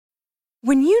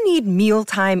When you need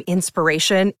mealtime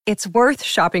inspiration, it's worth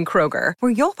shopping Kroger,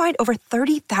 where you'll find over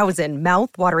 30,000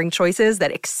 mouth-watering choices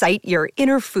that excite your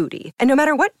inner foodie. And no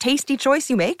matter what tasty choice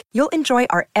you make, you'll enjoy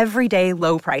our everyday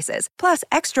low prices, plus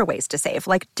extra ways to save,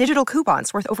 like digital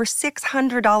coupons worth over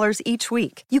 $600 each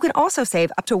week. You can also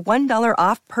save up to $1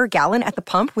 off per gallon at the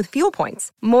pump with fuel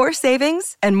points. More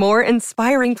savings and more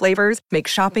inspiring flavors make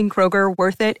shopping Kroger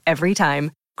worth it every time.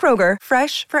 Kroger,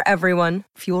 fresh for everyone.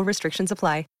 Fuel restrictions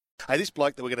apply. Hey, this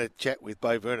bloke that we're going to chat with,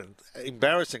 Beau Vernon,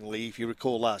 embarrassingly, if you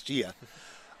recall last year,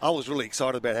 I was really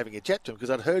excited about having a chat to him because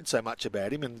I'd heard so much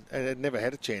about him and had never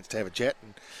had a chance to have a chat.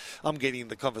 And I'm getting in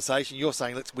the conversation. You're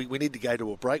saying, we need to go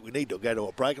to a break. We need to go to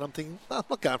a break. And I'm thinking, I'm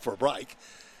not going for a break.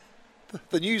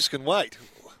 The news can wait.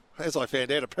 As I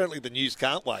found out, apparently the news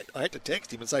can't wait. I had to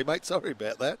text him and say, mate, sorry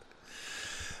about that.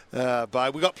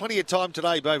 Beau, we've got plenty of time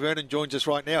today. Beau Vernon joins us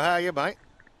right now. How are you, mate?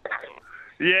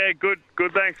 Yeah, good.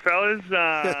 Thanks, fellas.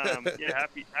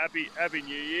 Happy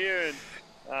New Year, and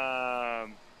I'll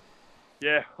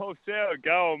see how it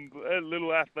go. I'm at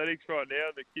Little Athletics right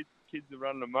now. The kids are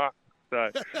running amok,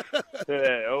 so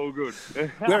yeah, all good.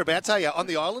 Whereabouts are you? On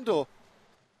the island or?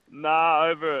 Nah,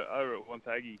 over at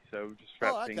Wonthaggi. So we've just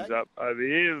wrapped things up over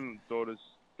here. And daughter's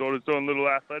doing Little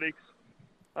Athletics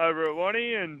over at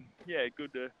Wonnie, and yeah,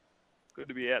 good to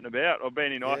be out and about. I've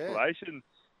been in isolation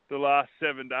the last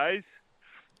 7 days.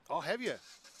 Oh, have you?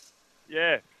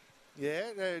 Yeah.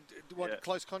 Yeah?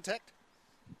 Close contact?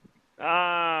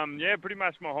 Pretty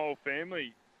much my whole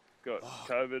family got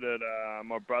COVID at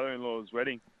my brother-in-law's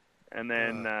wedding. And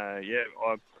then, I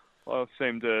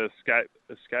seemed to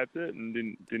escaped it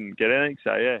and didn't get anything,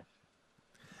 so yeah.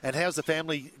 And how's the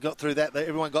family got through that?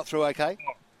 Everyone got through okay?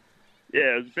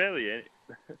 Yeah, it was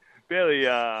barely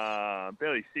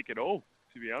sick at all,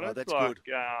 to be honest. Oh, that's good.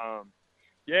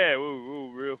 We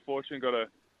were real fortunate, got a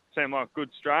seemed like a good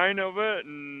strain of it,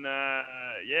 and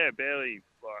barely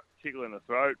like tickle in the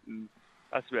throat, and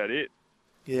that's about it.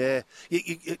 Yeah,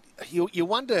 you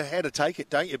wonder how to take it,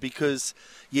 don't you? Because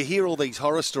you hear all these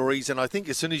horror stories, and I think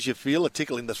as soon as you feel a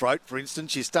tickle in the throat, for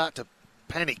instance, you start to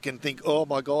panic and think, "Oh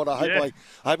my God, I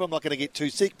hope I'm not going to get too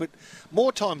sick." But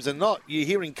more times than not, you're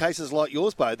hearing cases like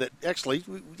yours, Beau, that actually,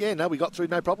 we got through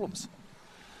no problems.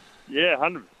 Yeah,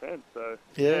 100%. So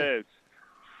it's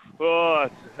a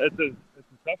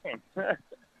tough one.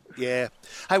 Yeah.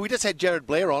 Hey, we just had Jared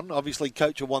Blair on, obviously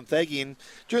coach of Wonthaggi, and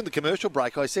during the commercial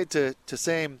break I said to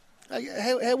Sam,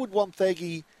 how would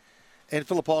Wonthaggi and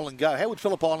Phillip Island go? How would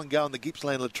Phillip Island go in the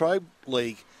Gippsland Latrobe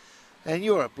League? And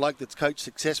you're a bloke that's coached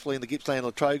successfully in the Gippsland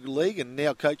Latrobe League and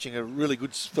now coaching a really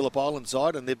good Phillip Island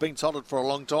side, and they've been solid for a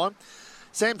long time.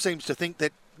 Sam seems to think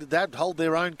that they'd hold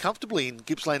their own comfortably in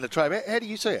Gippsland Latrobe. How do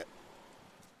you see it?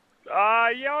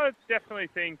 I definitely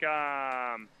think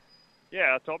our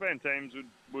top end teams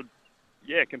would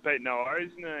compete no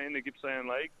worries in the Gippsland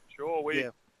League. Sure,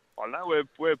 I know I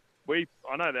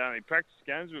know they're only practice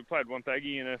games. We've played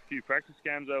Wonthaggi in a few practice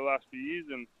games over the last few years,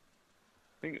 and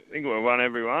I think we won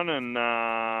every one. And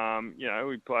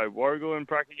we played Warragul in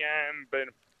practice game, beat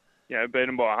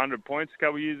them by 100 points a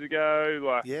couple of years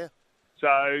ago.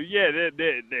 So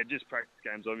they're just practice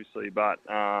games, obviously, but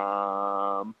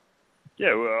I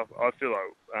feel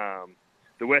like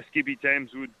the West Gippy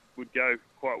teams would go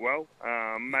quite well.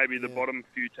 Maybe the bottom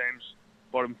few teams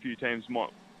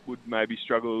would maybe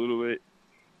struggle a little bit.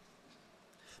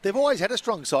 They've always had a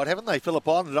strong side, haven't they, Phillip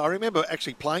Island? I remember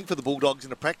actually playing for the Bulldogs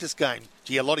in a practice game.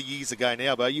 Gee, a lot of years ago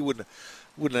now, Beau. You wouldn't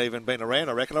have even been around,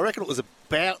 I reckon. I reckon it was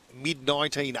about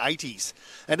mid-1980s.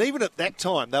 And even at that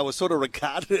time, they were sort of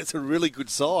regarded as a really good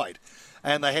side.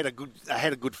 And they had a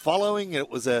good following.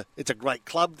 It's a great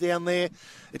club down there.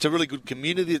 It's a really good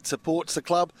community that supports the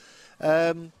club.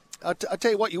 I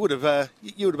tell you what, you would have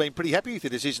been pretty happy with the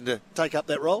decision to take up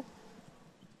that role.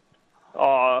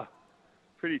 Oh,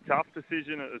 pretty tough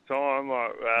decision at the time.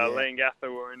 Leongatha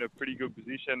were in a pretty good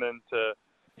position, and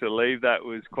to leave that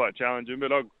was quite challenging.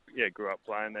 But I grew up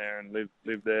playing there and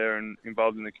lived there and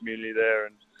involved in the community there.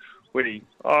 And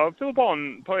Phillip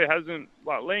Island probably hasn't.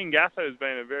 Leongatha has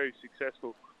been a very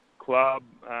successful club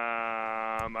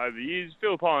over the years.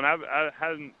 Phillip Island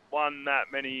hasn't won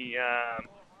that many.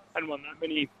 Hadn't won that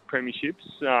many premierships.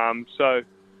 So I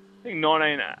think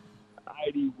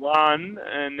 1981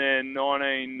 and then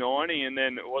 1990, and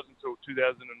then it wasn't until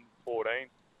 2014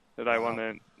 that they won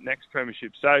their next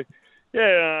premiership. So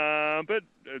but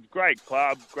it's a great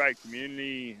club, great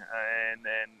community,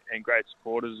 and great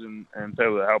supporters and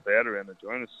people that help out around the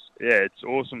joint. It's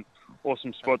awesome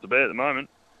spot to be at the moment.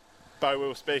 Beau, we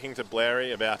were speaking to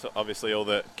Blairy about obviously all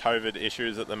the COVID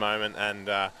issues at the moment and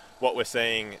what we're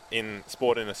seeing in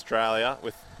sport in Australia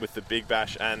with the Big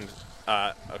Bash and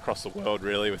across the world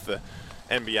really with the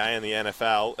NBA and the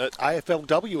NFL.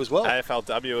 AFLW as well.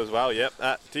 AFLW as well, yep.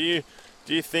 Do you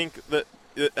think that,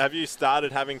 have you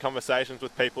started having conversations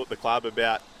with people at the club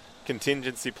about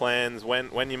contingency plans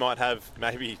when you might have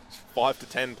maybe 5 to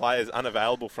 10 players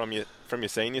unavailable from your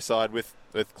senior side with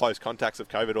close contacts of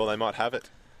COVID, or they might have it?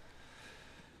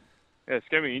 Yeah, it's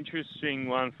going to be an interesting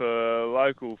one for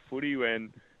local footy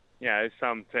when,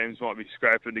 some teams might be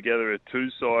scraping together a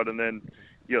 2-side and then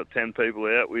you got 10 people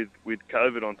out with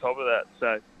COVID on top of that.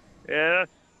 So,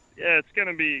 it's going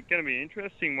to be an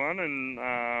interesting one, and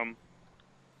I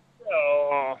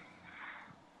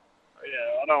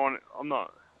don't want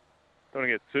to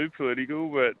get too political,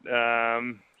 but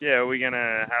we're going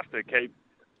to have to keep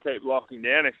locking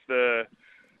down if the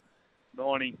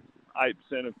 98%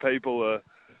 of people are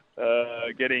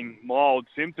getting mild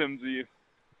symptoms. Is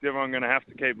everyone going to have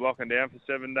to keep locking down for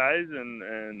 7 days?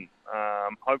 And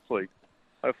hopefully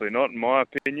not, in my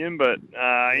opinion. But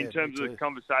in terms of the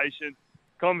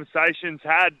conversations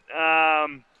had,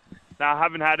 no, I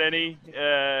haven't had any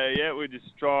yet. We're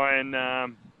just trying. I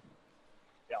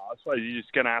suppose you're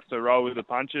just going to have to roll with the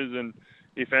punches. And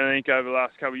if anything, over the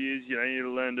last couple of years, you need to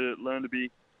learn to be a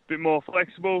bit more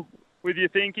flexible with your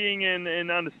thinking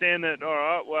and understand that. All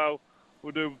right, well,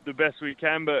 we'll do the best we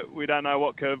can, but we don't know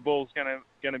what curveball's going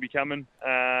to be coming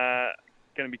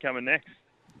next.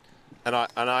 And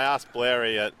I asked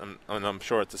Blairy, and I'm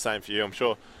sure it's the same for you. I'm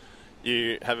sure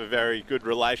you have a very good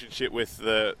relationship with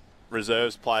the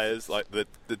reserves players that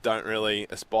don't really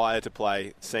aspire to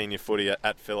play senior footy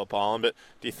at Phillip Island. But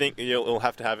do you think you'll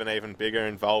have to have an even bigger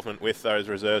involvement with those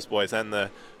reserves boys and the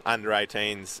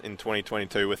under-18s in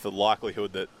 2022, with the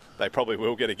likelihood that they probably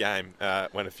will get a game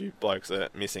when a few blokes are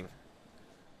missing?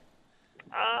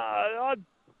 I'd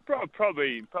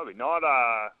probably not.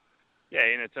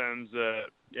 In terms of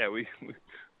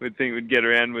we'd think we'd get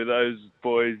around with those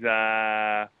boys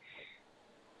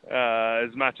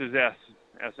as much as our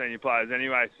senior players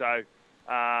anyway. So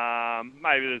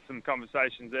maybe there's some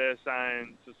conversations there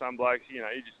saying to some blokes, you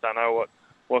just don't know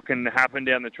what can happen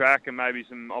down the track, and maybe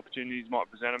some opportunities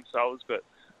might present themselves. But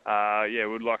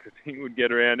we'd like to think we'd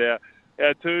get around our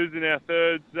 2s and our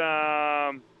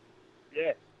 3rds.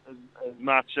 As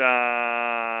much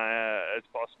as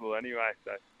possible anyway.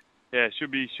 So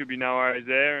should be no worries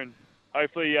there, and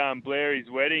hopefully Blairy's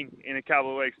wedding in a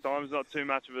couple of weeks' time is not too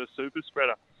much of a super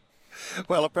spreader.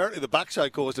 Well, apparently the Buck Show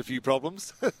caused a few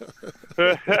problems. I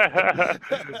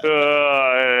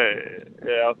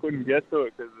couldn't get to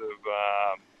it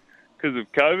because of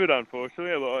COVID,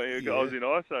 unfortunately. I was in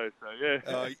ISO, so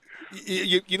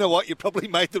you know what? You probably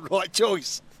made the right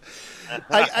choice.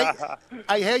 Hey, how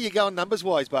are you going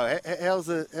numbers-wise, Beau? How's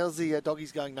the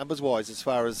doggies going numbers-wise as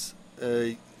far as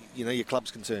your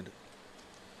club's concerned?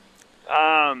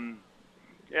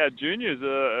 Juniors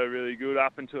are really good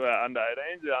up into our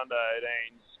under-18s. The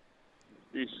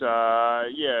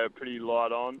under-18s pretty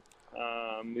light on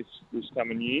this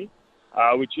coming year,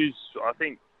 which is, I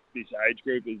think, this age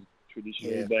group has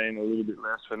traditionally been a little bit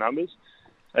less for numbers.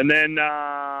 And then,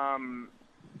 our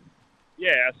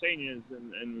seniors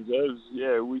and reserves,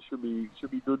 we should be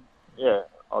good. Yeah,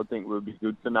 I think we'll be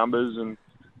good for numbers, and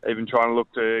even trying to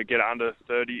look to get over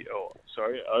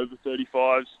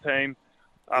 35s team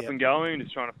up and going,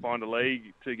 just trying to find a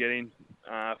league to get in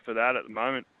for that at the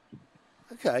moment.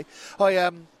 Okay.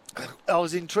 I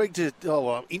was interested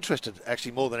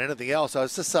actually more than anything else. I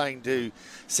was just saying to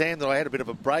Sam that I had a bit of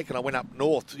a break and I went up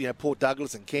north, Port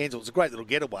Douglas and Cairns. It was a great little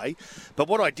getaway. But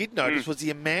what I did notice was the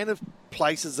amount of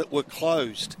places that were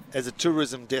closed as a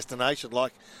tourism destination.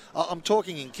 Like, I'm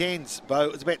talking in Cairns, Beau,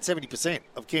 it was about 70%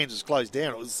 of Cairns was closed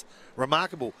down. It was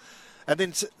remarkable. And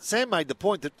then Sam made the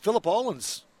point that Phillip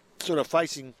Island's sort of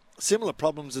facing similar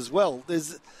problems as well.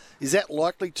 Is that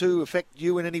likely to affect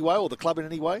you in any way or the club in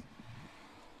any way?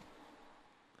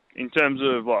 In terms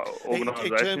of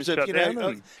organisation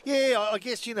shutdown? I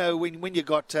guess, when you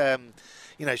got,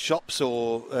 shops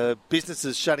or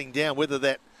businesses shutting down, whether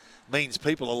that means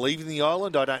people are leaving the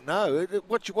island, I don't know.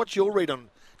 What's your read on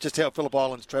just how Phillip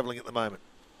Island's travelling at the moment?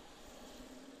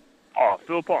 Oh,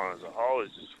 Phillip Island as a whole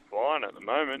is just fine at the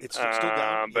moment. It's still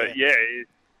going? But it's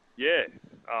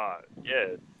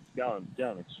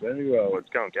going extremely well. It's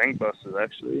going gangbusters,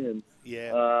 actually. And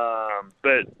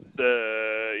but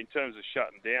in terms of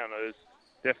shutting down, there's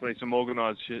definitely some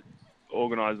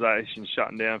organisations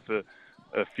shutting down for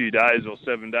a few days or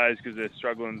 7 days because they're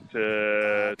struggling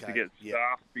to get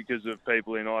staff because of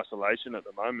people in isolation at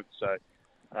the moment. So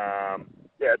at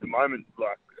the moment,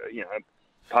 pub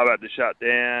had to shut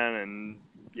down, and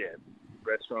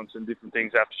restaurants and different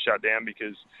things have to shut down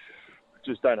because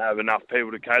just don't have enough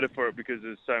people to cater for it because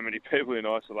there's so many people in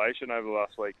isolation over the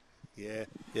last week. Yeah.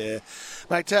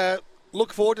 Mate,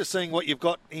 look forward to seeing what you've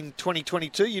got in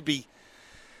 2022. You'd be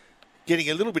getting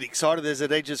a little bit excited as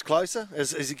it edges closer,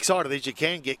 as excited as you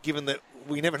can get, given that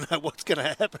we never know what's going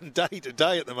to happen day to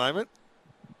day at the moment.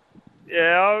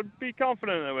 Yeah, I'd be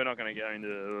confident that we're not going to go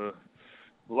into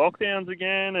lockdowns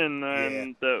again,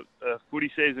 and the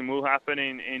footy season will happen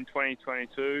in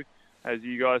 2022. As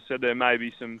you guys said, there may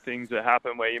be some things that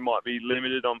happen where you might be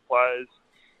limited on players,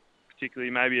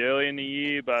 particularly maybe early in the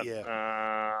year. But you're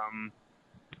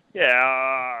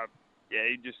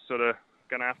just sort of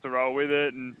going to have to roll with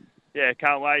it, and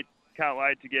can't wait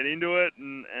to get into it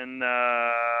and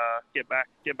get back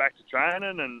to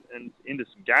training and into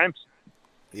some games.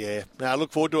 Yeah, I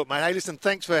look forward to it, mate. Hey, listen,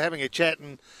 thanks for having a chat,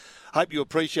 and hope you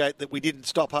appreciate that we didn't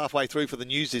stop halfway through for the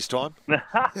news this time. I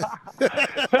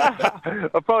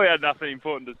probably had nothing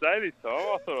important to say this time.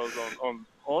 I thought I was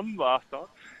on last time.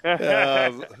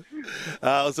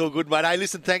 It's all good, mate. Hey,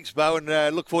 listen, thanks, Beau, and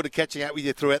look forward to catching up with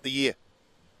you throughout the year.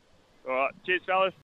 All right, cheers, fellas.